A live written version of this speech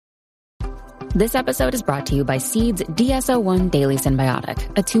This episode is brought to you by Seed's DSO1 Daily Symbiotic,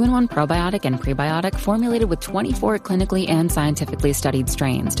 a 2-in-1 probiotic and prebiotic formulated with 24 clinically and scientifically studied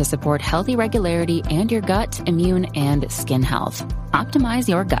strains to support healthy regularity and your gut, immune, and skin health. Optimize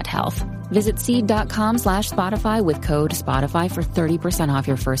your gut health. Visit seed.com/Spotify with code Spotify for 30% off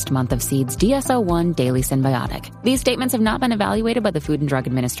your first month of Seed's DSO1 Daily Symbiotic. These statements have not been evaluated by the Food and Drug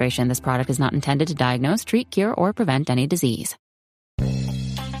Administration. This product is not intended to diagnose, treat, cure, or prevent any disease.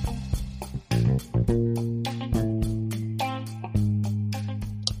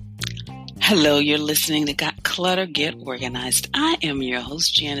 Hello, you're listening to Got Clutter, Get Organized. I am your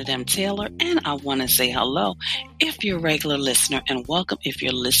host, Janet M. Taylor, and I want to say hello if you're a regular listener and welcome if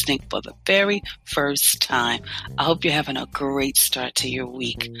you're listening for the very first time. I hope you're having a great start to your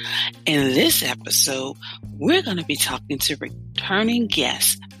week. In this episode, we're going to be talking to returning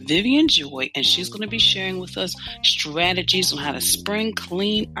guest, Vivian Joy, and she's going to be sharing with us strategies on how to spring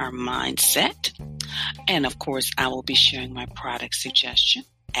clean our mindset. And of course, I will be sharing my product suggestion,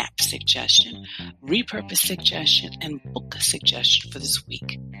 app suggestion, repurpose suggestion, and book suggestion for this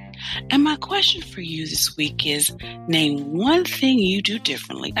week. And my question for you this week is, name one thing you do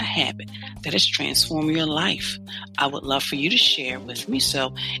differently, a habit that has transformed your life. I would love for you to share with me.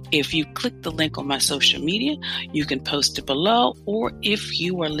 So if you click the link on my social media, you can post it below, or if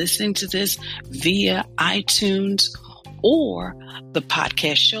you are listening to this via iTunes or the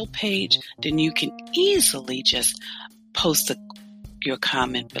podcast show page, then you can easily just post your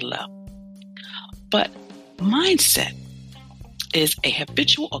comment below. But mindset is a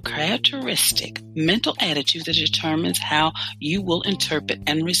habitual or characteristic mental attitude that determines how you will interpret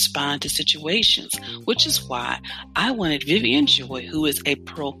and respond to situations, which is why I wanted Vivian Joy, who is a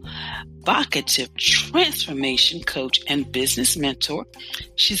provocative transformation coach and business mentor.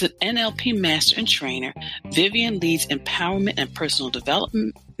 She's an NLP master and trainer. Vivian leads empowerment and personal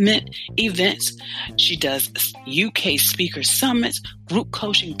development events. She does UK speaker summits, group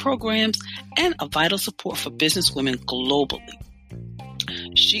coaching programs, and a vital support for business women globally.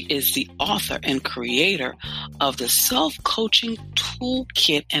 She is the author and creator of the self-coaching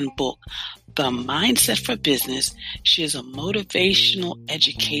toolkit and book, The Mindset for Business. She is a motivational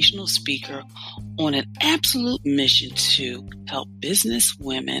educational speaker on an absolute mission to help business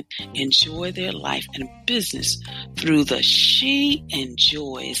women enjoy their life and business through the She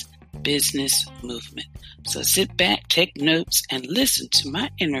Enjoys Business movement. So sit back, take notes, and listen to my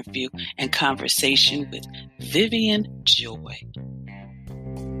interview and conversation with Vivian Joy.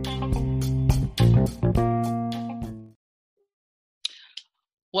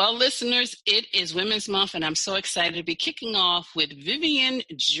 Well, listeners, it is Women's Month, and I'm so excited to be kicking off with Vivian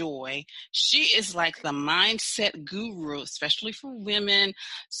Joy. She is like the mindset guru, especially for women.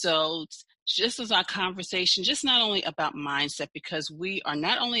 So just as our conversation, just not only about mindset, because we are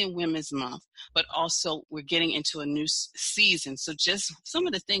not only in Women's Month, but also we're getting into a new season. So just some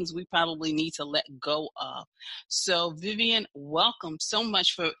of the things we probably need to let go of. So Vivian, welcome so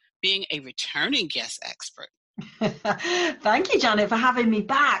much for being a returning guest expert. Thank you, Janet, for having me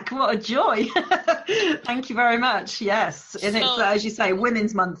back. What a joy. Thank you very much. Yes. And it's, as you say,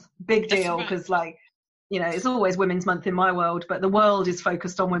 Women's Month, big deal, because it's always Women's Month in my world, but the world is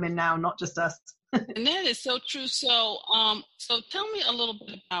focused on women now, not just us. And that is so true. So tell me a little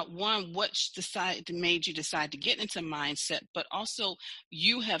bit about what made you decide to get into mindset, but also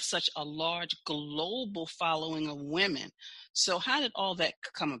you have such a large global following of women. So how did all that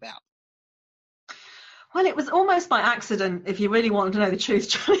come about? Well, it was almost by accident, if you really want to know the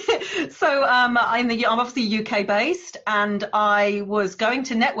truth. So I'm obviously UK based, and I was going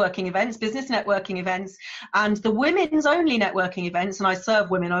to networking events, business networking events, and the women's only networking events. And I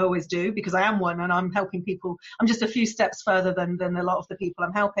serve women, I always do, because I am one, and I'm helping people. I'm just a few steps further than a lot of the people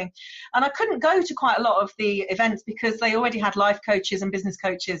I'm helping. And I couldn't go to quite a lot of the events because they already had life coaches and business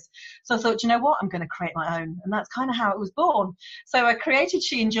coaches. So I thought, you know what, I'm going to create my own. And that's kind of how it was born. So I created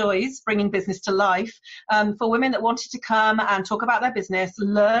She Enjoys, bringing business to life. For women that wanted to come and talk about their business,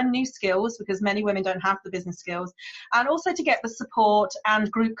 learn new skills, because many women don't have the business skills, and also to get the support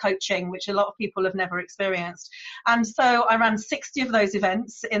and group coaching, which a lot of people have never experienced. And so I ran 60 of those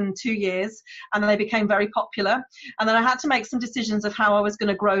events in 2 years, and they became very popular. And then I had to make some decisions of how I was going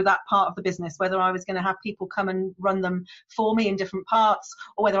to grow that part of the business, whether I was going to have people come and run them for me in different parts,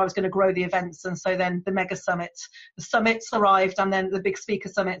 or whether I was going to grow the events. And so then the summits arrived, and then the big speaker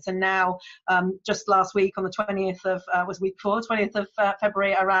summits. And now just last last week on the 20th of,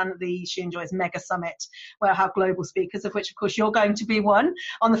 February, I ran the She Enjoys Mega Summit, where I have global speakers, of which, of course, you're going to be one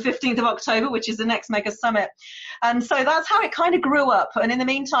on the 15th of October, which is the next Mega Summit. And so that's how it kind of grew up. And in the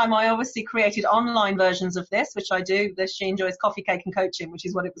meantime, I obviously created online versions of this, which I do, the She Enjoys Coffee, Cake and Coaching, which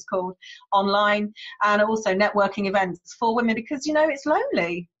is what it was called, online, and also networking events for women, because, you know, it's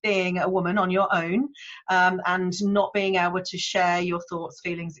lonely being a woman on your own, and not being able to share your thoughts,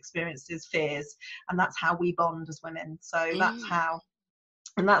 feelings, experiences, fears. And that's how we bond as women. So that's how.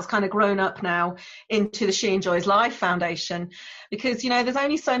 And that's kind of grown up now into the She Enjoys Life Foundation, because, you know, there's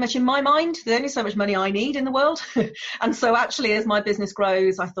only so much in my mind. There's only so much money I need in the world. And so actually, as my business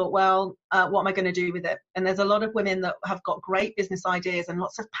grows, I thought, well, what am I going to do with it? And there's a lot of women that have got great business ideas and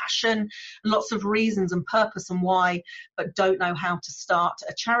lots of passion and lots of reasons and purpose and why, but don't know how to start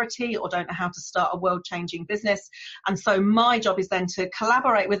a charity or don't know how to start a world-changing business. And so my job is then to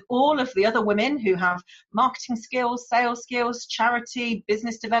collaborate with all of the other women who have marketing skills, sales skills, charity,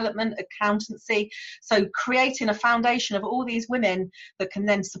 business development, accountancy. So creating a foundation of all these women that can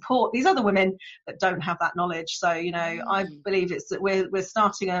then support these other women that don't have that knowledge. So, you know, I believe it's that we're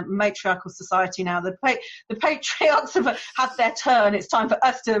starting a matriarchal society now. The patriarchs have had their turn. It's time for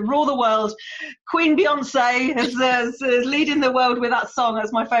us to rule the world. Queen Beyonce is leading the world with that song.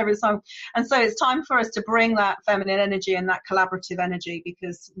 That's my favorite song. And so it's time for us to bring that feminine energy and that collaborative energy,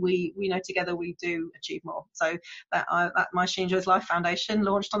 because we know together we do achieve more. So that my She Enjoys Life Foundation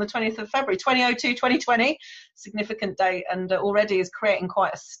launched on the 20th of February 2020, significant date, and already is creating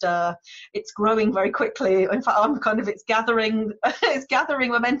quite a stir. It's growing very quickly. In fact, it's gathering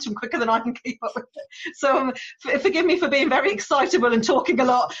momentum quicker than I can keep up with it. So forgive me for being very excitable and talking a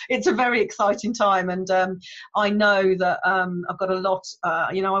lot. It's a very exciting time, and I know that I've got a lot.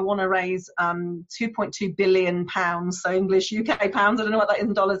 I want to raise £2.2 billion, so English, UK pounds, I don't know what that is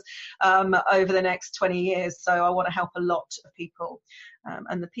in dollars, over the next 20 years. So I want to help a lot of people.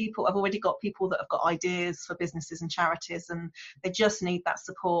 And I've already got people that have got ideas for businesses and charities, and they just need that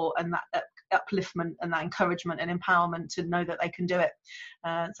support and that upliftment and that encouragement and empowerment to know that they can do it.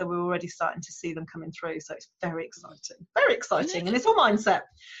 So we're already starting to see them coming through. So it's very exciting. And it's all mindset,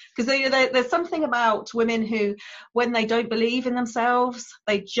 because there's something about women who, when they don't believe in themselves,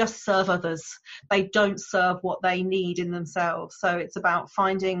 they just serve others. They don't serve what they need in themselves. So it's about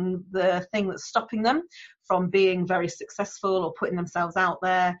finding the thing that's stopping them from being very successful or putting themselves out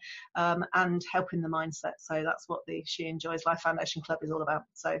there, and helping the mindset. So that's what the She Enjoys Life Foundation Club is all about.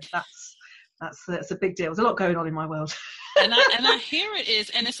 So that's a big deal. There's a lot going on in my world. and I hear it is,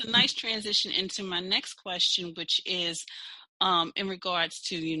 and it's a nice transition into my next question, which is in regards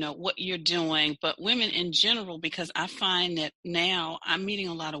to, you know, what you're doing, but women in general, because I find that now I'm meeting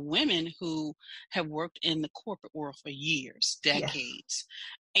a lot of women who have worked in the corporate world for years, decades,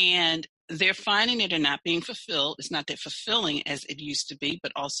 and they're finding that they're not being fulfilled. It's not that fulfilling as it used to be,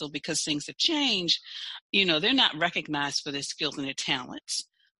 but also because things have changed, you know, they're not recognized for their skills and their talents.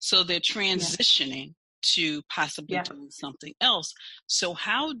 So they're transitioning to possibly doing something else. So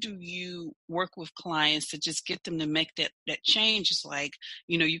how do you work with clients to just get them to make that change? It's like,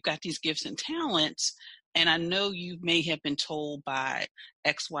 you know, you've got these gifts and talents, and I know you may have been told by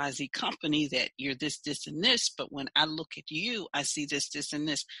XYZ company that you're this, and this, but when I look at you, I see this, and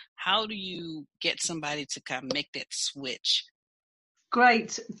this. How do you get somebody to kind of make that switch?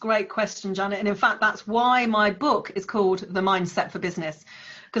 Great question, Janet. And in fact, that's why my book is called The Mindset for Business.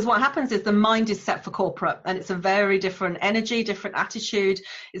 Because what happens is the mind is set for corporate, and it's a very different energy, different attitude.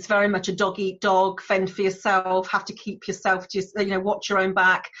 It's very much a dog eat dog, fend for yourself, have to keep yourself, just, you know, watch your own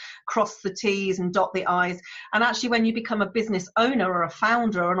back, cross the T's and dot the I's. And actually, when you become a business owner or a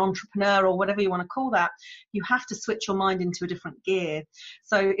founder or an entrepreneur or whatever you want to call that, you have to switch your mind into a different gear.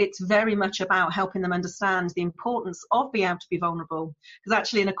 So it's very much about helping them understand the importance of being able to be vulnerable. Because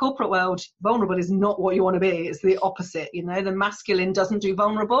actually, in a corporate world, vulnerable is not what you want to be. It's the opposite. You know, the masculine doesn't do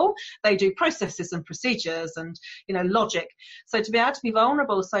vulnerable. They do processes and procedures and, you know, logic. So to be able to be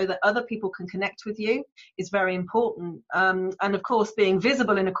vulnerable so that other people can connect with you is very important. And of course, being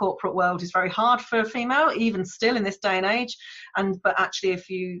visible in a corporate world is very hard for a female, even still in this day and age. But actually, if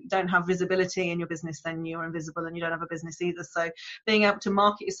you don't have visibility in your business, then you're invisible and you don't have a business either. So being able to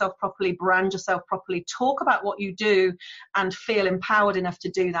market yourself properly, brand yourself properly, talk about what you do, and feel empowered enough to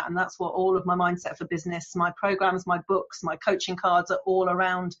do that. And that's what all of my Mindset for Business, my programs, my books, my coaching cards are all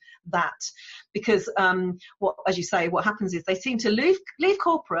around that. Because as you say, what happens is they seem to leave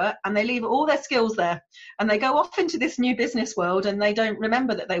corporate and they leave all their skills there, and they go off into this new business world, and they don't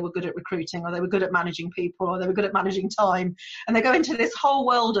remember that they were were good at recruiting, or they were good at managing people, or they were good at managing time. And they go into this whole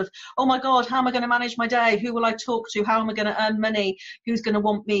world of, oh my God, how am I going to manage my day? Who will I talk to? How am I going to earn money? Who's going to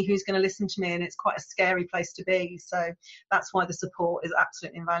want me? Who's going to listen to me? And it's quite a scary place to be. So that's why the support is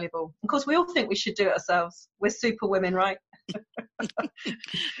absolutely invaluable. Of course, we all think we should do it ourselves. We're super women, right?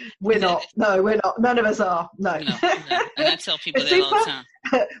 We're not. No, we're not. None of us are. No. No. And I tell people that all the time.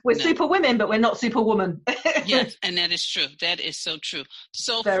 We're super women, but we're not superwoman. Yes, and that is true. That is so true.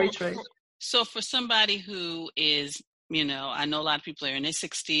 So very true. So for somebody who is, I know a lot of people are in their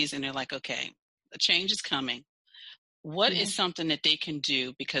 60s and they're like, okay, the change is coming. What is something that they can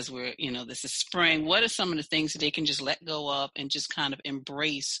do, because we're, this is spring. What are some of the things that they can just let go of and just kind of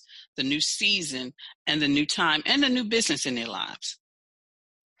embrace the new season and the new time and the new business in their lives?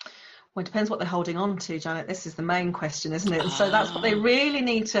 Well, it depends what they're holding on to, Janet. This is the main question, isn't it? And so that's what they really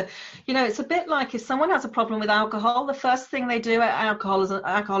need to, it's a bit like if someone has a problem with alcohol, the first thing they do at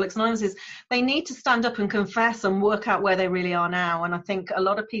Alcoholics Anonymous is they need to stand up and confess and work out where they really are now. And I think a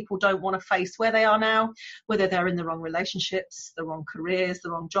lot of people don't want to face where they are now, whether they're in the wrong relationships, the wrong careers,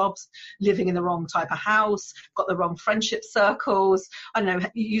 the wrong jobs, living in the wrong type of house, got the wrong friendship circles, I don't know,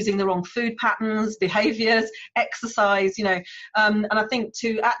 using the wrong food patterns, behaviors, exercise, and I think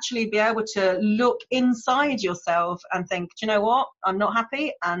to actually be able to look inside yourself and think, do you know what, I'm not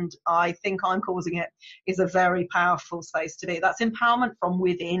happy and I think I'm causing it, is a very powerful space to be. That's empowerment from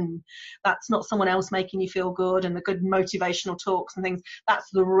within. That's not someone else making you feel good and the good motivational talks and things. That's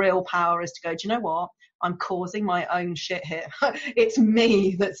the real power, is to go, do you know what, I'm causing my own shit here. It's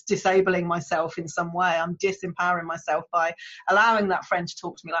me that's disabling myself in some way. I'm disempowering myself by allowing that friend to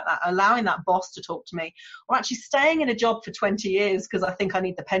talk to me like that, allowing that boss to talk to me, or actually staying in a job for 20 years because I think I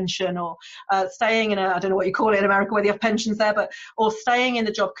need the pension, or staying in I don't know what you call it in America, whether you have pensions there, or staying in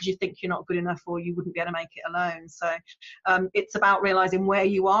the job because you think you're not good enough or you wouldn't be able to make it alone. So it's about realizing where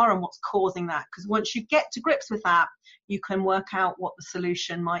you are and what's causing that, because once you get to grips with that, you can work out what the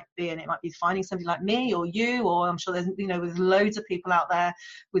solution might be. And it might be finding somebody like me or you, or I'm sure there's loads of people out there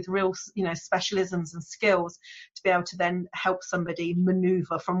with real, specialisms and skills to be able to then help somebody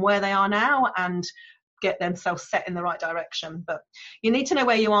maneuver from where they are now and get themselves set in the right direction. But you need to know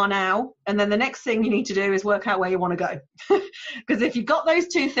where you are now, and then the next thing you need to do is work out where you want to go. Because if you've got those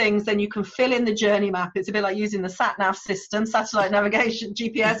two things, then you can fill in the journey map. It's a bit like using the sat-nav system, satellite navigation,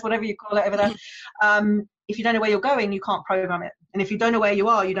 GPS, whatever you call it over there. If you don't know where you're going, you can't program it. And if you don't know where you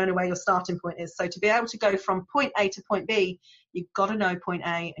are, you don't know where your starting point is. So to be able to go from point A to point B, you've got to know point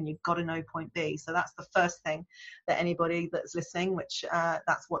A and you've got to know point B. So that's the first thing that anybody that's listening, which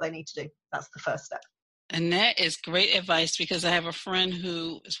that's what they need to do. That's the first step. And that is great advice, because I have a friend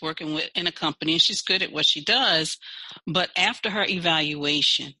who is working in a company and she's good at what she does. But after her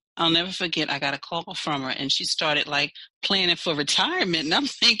evaluation, I'll never forget, I got a call from her and she started planning for retirement. And I'm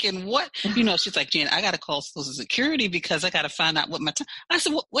thinking, what? She's like, Jan, I got to call Social Security because I got to find out what my time. I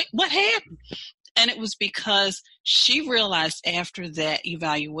said, what happened? And it was because she realized after that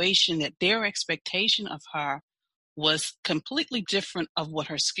evaluation that their expectation of her was completely different of what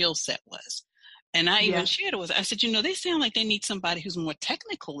her skill set was. And I even shared it with her. I said, they sound like they need somebody who's more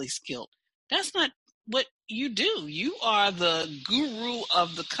technically skilled. That's not what you do. You are the guru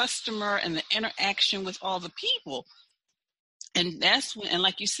of the customer and the interaction with all the people. And that's when, and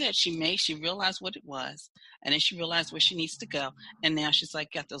like you said, she realized what it was, and then she realized where she needs to go. And now she's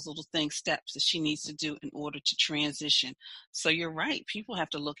got those little steps that she needs to do in order to transition. So you're right. People have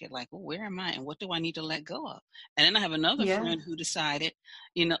to look at where am I and what do I need to let go of? And then I have another friend who decided,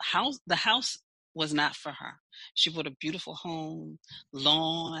 the house was not for her. She bought a beautiful home,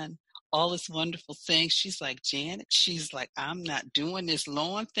 lawn, all this wonderful things. She's like, Janet, I'm not doing this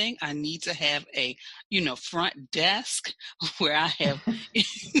lawn thing. I need to have a, front desk where I have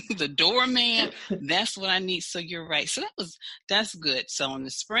the doorman. That's what I need. So you're right. So that's good. So in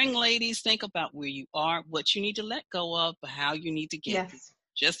the spring, ladies, think about where you are, what you need to let go of, but how you need to get there.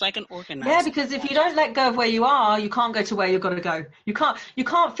 Just like an organizer. Yeah, because if you don't let go of where you are, you can't go to where you've got to go. You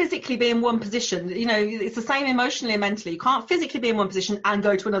can't physically be in one position. It's the same emotionally and mentally. You can't physically be in one position and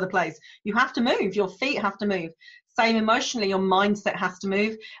go to another place. You have to move. Your feet have to move. Same emotionally, your mindset has to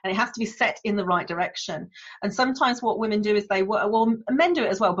move, and it has to be set in the right direction. And sometimes what women do is men do it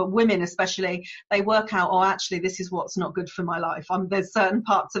as well, but women especially, they work out, actually, this is what's not good for my life. There's certain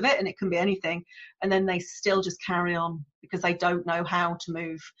parts of it, and it can be anything. And then they still just carry on because they don't know how to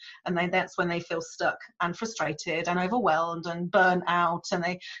move. And that's when they feel stuck and frustrated and overwhelmed and burnt out, and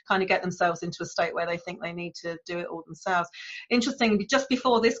they kind of get themselves into a state where they think they need to do it all themselves. Interesting, just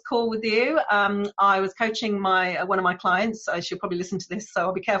before this call with you, I was coaching one of my clients. She'll probably listen to this, so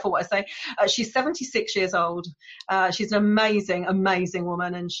I'll be careful what I say. She's 76 years old. She's an amazing, amazing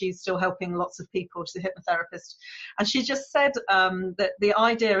woman, and she's still helping lots of people. She's a hypnotherapist. And she just said that the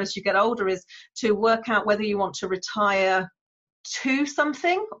idea as you get older is to work out whether you want to retire to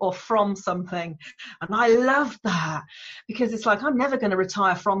something or from something. And I love that, because it's like, I'm never going to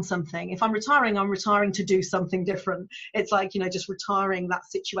retire from something. If I'm retiring to do something different. It's like, just retiring that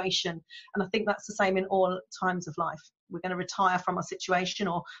situation. And I think that's the same in all times of life. We're going to retire from a situation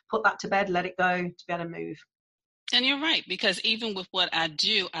or put that to bed, let it go, to be able to move. And you're right, because even with what I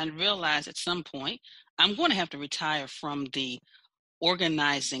do, I realize at some point I'm going to have to retire from the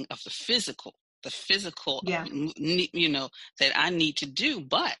organizing of the physical, yeah. That I need to do.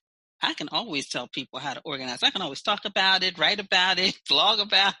 But I can always tell people how to organize. I can always talk about it, write about it, blog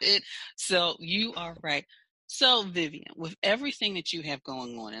about it. So you are right. So Vivian, with everything that you have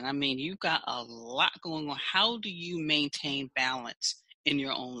going on, and I mean, you've got a lot going on, how do you maintain balance in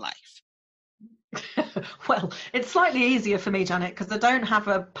your own life? Well, it's slightly easier for me, Janet, because I don't have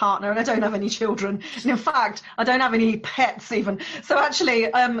a partner and I don't have any children. And in fact, I don't have any pets even. So actually,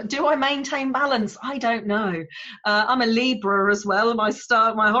 do I maintain balance? I don't know. I'm a Libra as well. My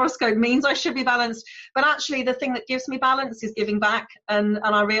horoscope means I should be balanced. But actually, the thing that gives me balance is giving back. And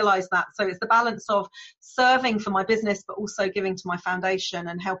I realize that. So it's the balance of serving for my business, but also giving to my foundation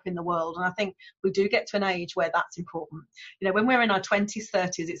and helping the world. And I think we do get to an age where that's important. When we're in our 20s,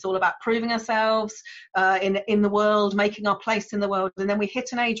 30s, it's all about proving ourselves in the world, making our place in the world. And then we hit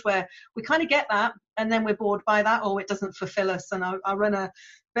an age where we kind of get that, and then we're bored by that, or it doesn't fulfill us. And I run a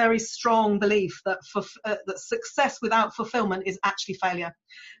very strong belief that that success without fulfillment is actually failure.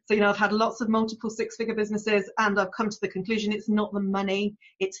 So, I've had lots of multiple six-figure businesses, and I've come to the conclusion it's not the money,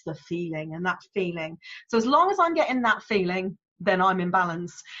 it's the feeling, and that feeling. So as long as I'm getting that feeling, then I'm in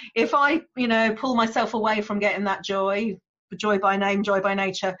balance. If I, pull myself away from getting that joy by name, joy by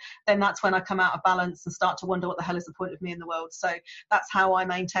nature, then that's when I come out of balance and start to wonder what the hell is the point of me in the world. So that's how I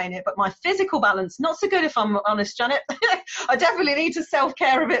maintain it. But my physical balance, not so good, if I'm honest, Janet. I definitely need to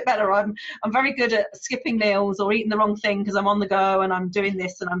self-care a bit better. I'm very good at skipping meals or eating the wrong thing because I'm on the go and I'm doing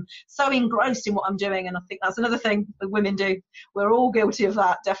this and I'm so engrossed in what I'm doing. And I think that's another thing that women do. We're all guilty of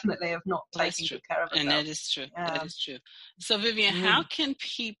that, definitely, of not taking good care of ourselves. And that is true. Yeah. That is true. So Vivian, how can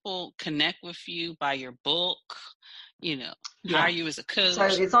people connect with you? Buy your book? Hire you as a coach? So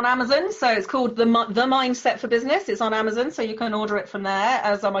it's on Amazon. So it's called The Mindset for Business. It's on Amazon, so you can order it from there,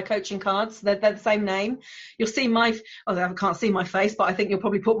 as are my coaching cards. They're the same name. You'll see I can't see my face, but I think you'll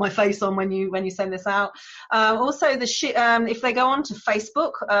probably put my face on when you send this out. Also, if they go on to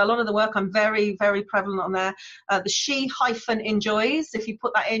Facebook, a lot of the work, I'm very, very prevalent on there. The She-Enjoys. If you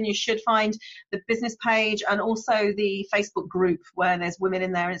put that in, you should find the business page and also the Facebook group where there's women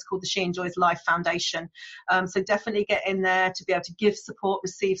in there, and it's called the She Enjoys Life Foundation. So definitely get in there to be able to give support,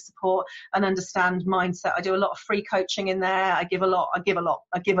 receive support, and understand mindset. I do a lot of free coaching in there. I give a lot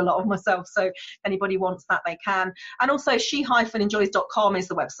of myself. So if anybody wants that, they can. And also she-enjoys.com is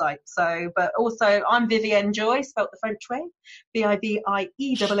the website. So, but also I'm Vivienne Joy, spelt the French way, Vivienne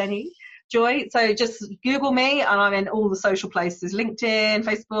Joy. So just Google me, and I'm in all the social places: LinkedIn,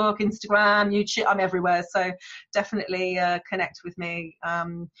 Facebook, Instagram, YouTube. I'm everywhere. So definitely connect with me. I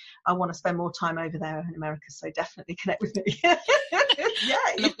want to spend more time over there in America, so definitely connect with me.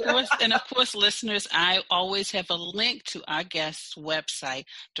 And of course, listeners, I always have a link to our guest's website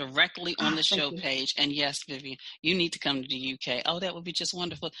directly on the show page. And yes, Vivian, you need to come to the UK. Oh, that would be just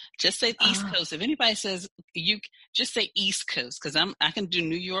wonderful. Just say East Coast. If anybody says just say East Coast, because I can do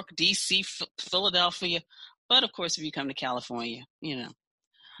New York, DC, Philadelphia, but of course if you come to California,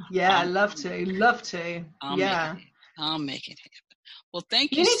 I'd love to. I'll make it happen. Well,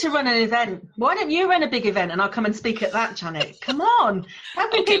 thank you. You need to run an event. Why don't you run a big event and I'll come and speak at that, Janet? Come on.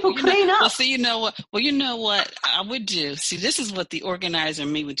 Helping people clean up. Well, see, you know what I would do? See, this is what the organizer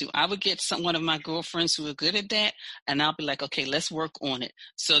and me would do. I would get one of my girlfriends who are good at that, and I'll be like, okay, let's work on it.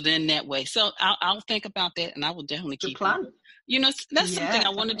 So then that way. So I'll think about that, and I will definitely keep plan. That's something I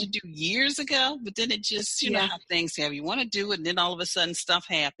wanted to do years ago, but then it just, know how things have. You want to do it, and then all of a sudden stuff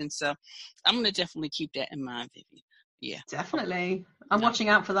happens. So I'm going to definitely keep that in mind, Vivian. Yeah. Definitely. I'm watching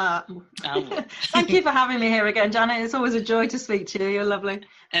out for that. Thank you for having me here again, Janet. It's always a joy to speak to you. You're lovely.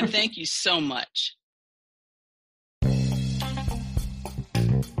 And thank you so much.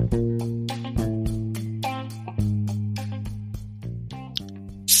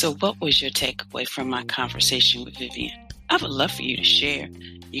 So what was your takeaway from my conversation with Vivian? I would love for you to share.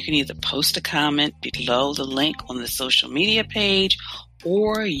 You can either post a comment below the link on the social media page,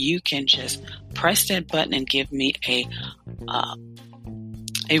 or you can just press that button and give me a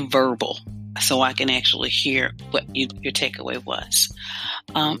verbal so I can actually hear what your takeaway was.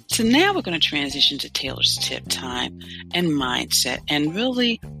 So now we're going to transition to Taylor's tip time and mindset, and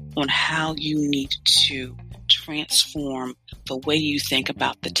really on how you need to transform the way you think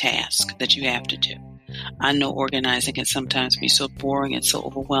about the task that you have to do. I know organizing can sometimes be so boring and so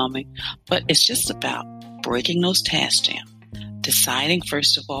overwhelming, but it's just about breaking those tasks down. Deciding,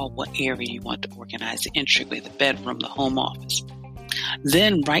 first of all, what area you want to organize, the entryway, the bedroom, the home office.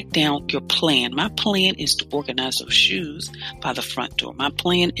 Then write down your plan. My plan is to organize those shoes by the front door. My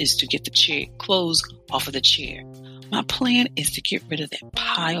plan is to get the clothes off of the chair. My plan is to get rid of that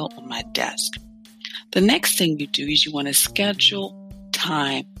pile on my desk. The next thing you do is you want to schedule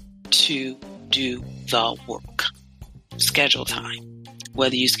time to do the work. Schedule time,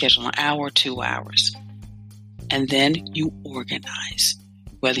 whether you schedule an hour or 2 hours. And then you organize,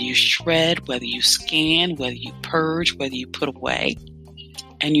 whether you shred, whether you scan, whether you purge, whether you put away,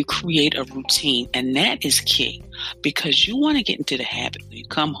 and you create a routine. And that is key, because you want to get into the habit when you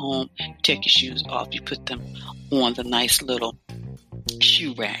come home, you take your shoes off, you put them on the nice little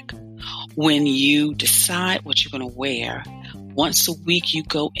shoe rack. When you decide what you're going to wear, once a week you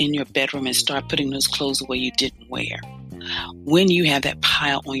go in your bedroom and start putting those clothes away you didn't wear. When you have that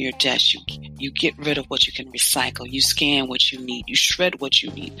pile on your desk, you get rid of what you can recycle. You scan what you need. You shred what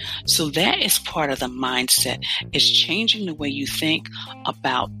you need. So that is part of the mindset. It's changing the way you think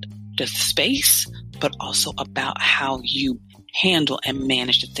about the space, but also about how you handle and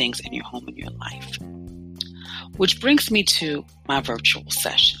manage the things in your home and your life. Which brings me to my virtual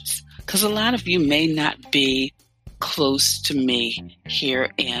sessions, because a lot of you may not be close to me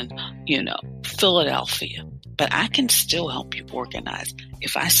here in, Philadelphia, but I can still help you organize.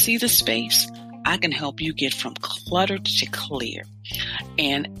 If I see the space, I can help you get from cluttered to clear.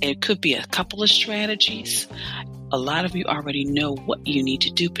 And it could be a couple of strategies. A lot of you already know what you need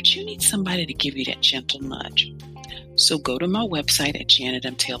to do, but you need somebody to give you that gentle nudge. So go to my website at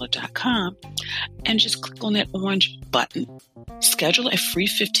janetmtaylor.com and just click on that orange button. Schedule a free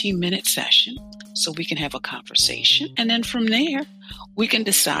 15-minute session so we can have a conversation. And then from there, we can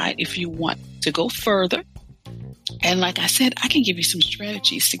decide if you want to go further. And like I said, I can give you some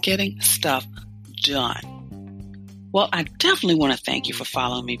strategies to getting stuff done. Well, I definitely want to thank you for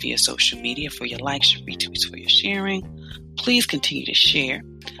following me via social media, for your likes, your retweets, for your sharing. Please continue to share.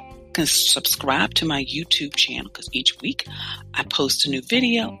 Subscribe to my YouTube channel, because each week I post a new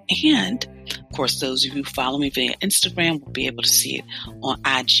video. And of course, those of you who follow me via Instagram will be able to see it on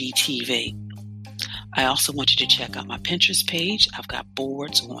IGTV. I also want you to check out my Pinterest page. I've got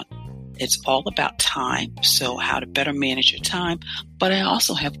boards on. It's all about time, so how to better manage your time. But I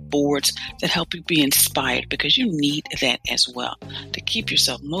also have boards that help you be inspired, because you need that as well to keep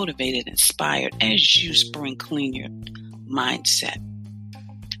yourself motivated, inspired as you spring clean your mindset.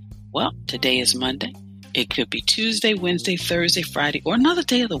 Well, today is Monday. It could be Tuesday, Wednesday, Thursday, Friday, or another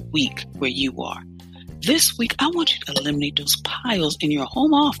day of the week where you are. This week, I want you to eliminate those piles in your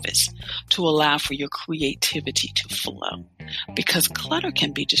home office to allow for your creativity to flow, because clutter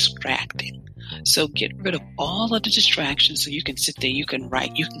can be distracting. So get rid of all of the distractions so you can sit there, you can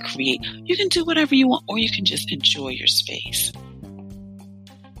write, you can create, you can do whatever you want, or you can just enjoy your space.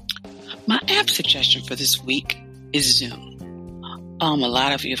 My app suggestion for this week is Zoom. A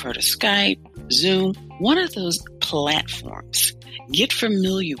lot of you have heard of Skype, Zoom, one of those platforms. Get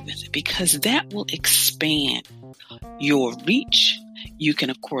familiar with it, because that will expand your reach. You can,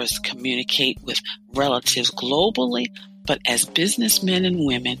 of course, communicate with relatives globally, but as businessmen and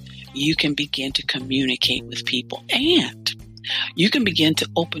women, you can begin to communicate with people, and you can begin to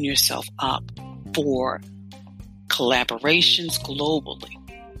open yourself up for collaborations globally,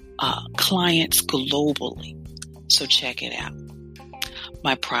 clients globally. So check it out.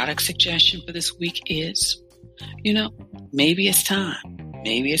 My product suggestion for this week is, maybe it's time.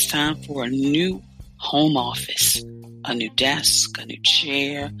 Maybe it's time for a new home office, a new desk, a new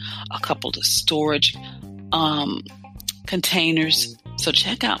chair, a couple of storage containers. So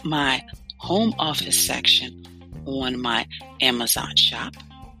check out my home office section on my Amazon shop.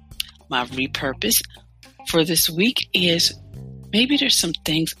 My repurpose for this week is, maybe there's some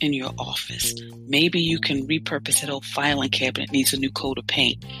things in your office. Maybe you can repurpose that old filing cabinet needs a new coat of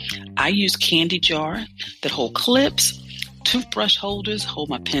paint. I use candy jar that hold clips, toothbrush holders, hold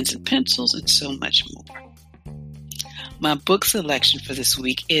my pens and pencils, and so much more. My book selection for this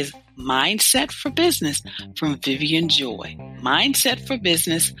week is Mindset for Business from Vivian Joy. Mindset for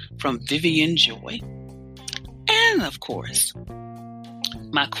Business from Vivian Joy. And of course,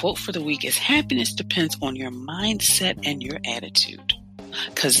 my quote for the week is happiness depends on your mindset and your attitude,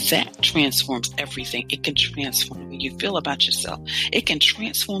 because that transforms everything. It can transform what you feel about yourself. It can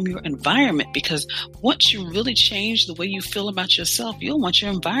transform your environment, because once you really change the way you feel about yourself, you'll want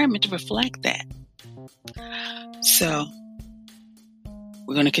your environment to reflect that. So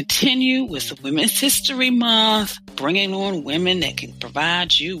we're going to continue with the Women's History Month, bringing on women that can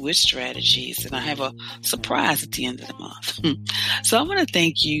provide you with strategies. And I have a surprise at the end of the month. So I want to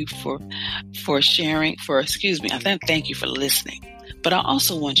thank you for sharing, thank you for listening. But I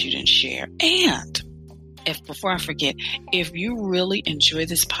also want you to share. And before I forget, if you really enjoy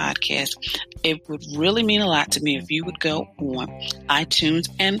this podcast, it would really mean a lot to me if you would go on iTunes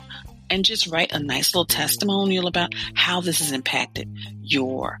and just write a nice little testimonial about how this has impacted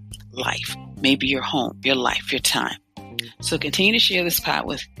your life, maybe your home, your life, your time. So continue to share this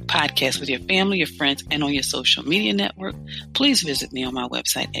podcast with your family, your friends, and on your social media network. Please visit me on my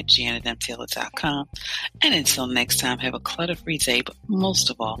website at janetmtaylor.com. And until next time, have a clutter-free day, but most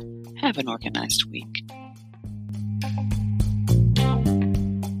of all, have an organized week.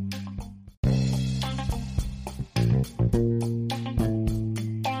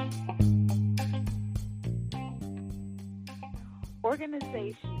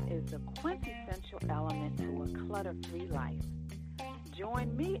 Organization is a quintessential element to a clutter-free life.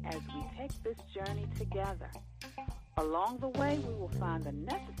 Join me as we take this journey together. Along the way, we will find the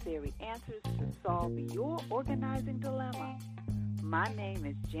necessary answers to solve your organizing dilemma. My name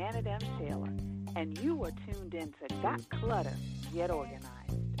is Janet M. Taylor, and you are tuned in to Got Clutter, Get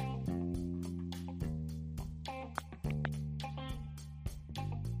Organized.